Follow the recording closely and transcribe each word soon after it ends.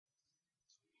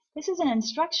This is an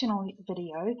instructional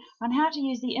video on how to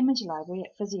use the image library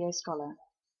at PhysioScholar.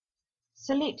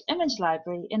 Select Image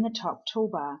Library in the top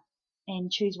toolbar and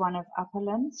choose one of upper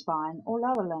limb, spine or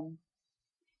lower limb.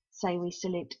 Say we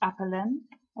select upper limb,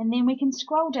 and then we can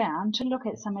scroll down to look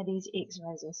at some of these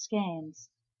x-rays or scans.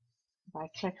 If I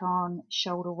click on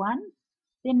shoulder 1,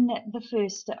 then the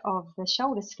first of the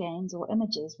shoulder scans or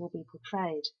images will be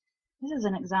portrayed. This is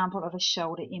an example of a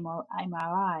shoulder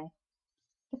MRI.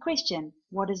 The question,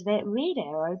 what is that red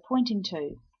arrow pointing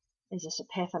to? Is this a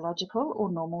pathological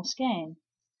or normal scan?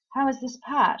 How is this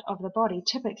part of the body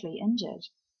typically injured?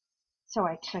 So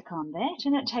I click on that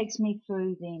and it takes me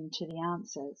through then to the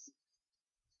answers.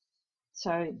 So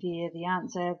there the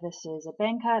answer, this is a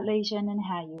Bankart lesion and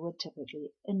how you would typically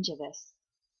injure this.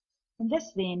 And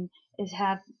this then is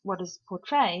what is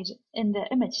portrayed in the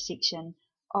image section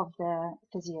of the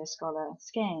PhysioScholar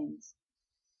scans.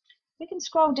 We can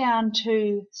scroll down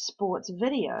to sports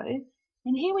video,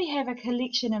 and here we have a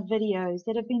collection of videos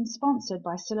that have been sponsored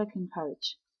by Silicon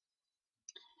Coach.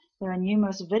 There are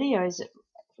numerous videos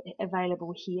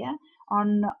available here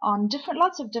on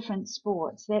lots of different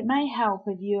sports that may help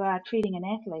if you are treating an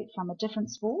athlete from a different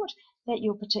sport that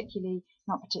you're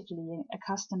not particularly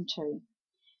accustomed to.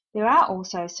 There are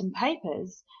also some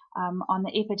papers on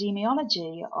the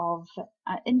epidemiology of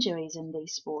injuries in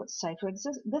these sports. So for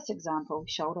this example,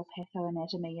 shoulder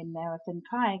pathoanatomy in marathon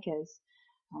kayakers.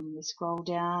 We scroll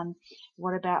down,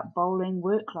 what about bowling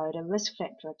workload, a risk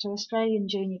factor to Australian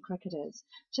junior cricketers?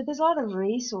 So there's a lot of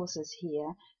resources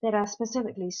here that are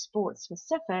specifically sport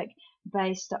specific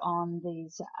based on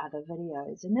these other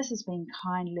videos. And this has been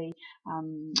kindly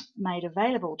made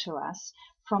available to us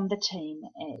from the team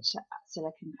at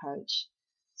Silicon Coach.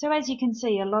 So as you can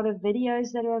see, a lot of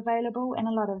videos that are available and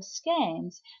a lot of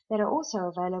scans that are also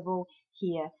available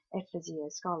here at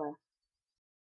PhysioScholar.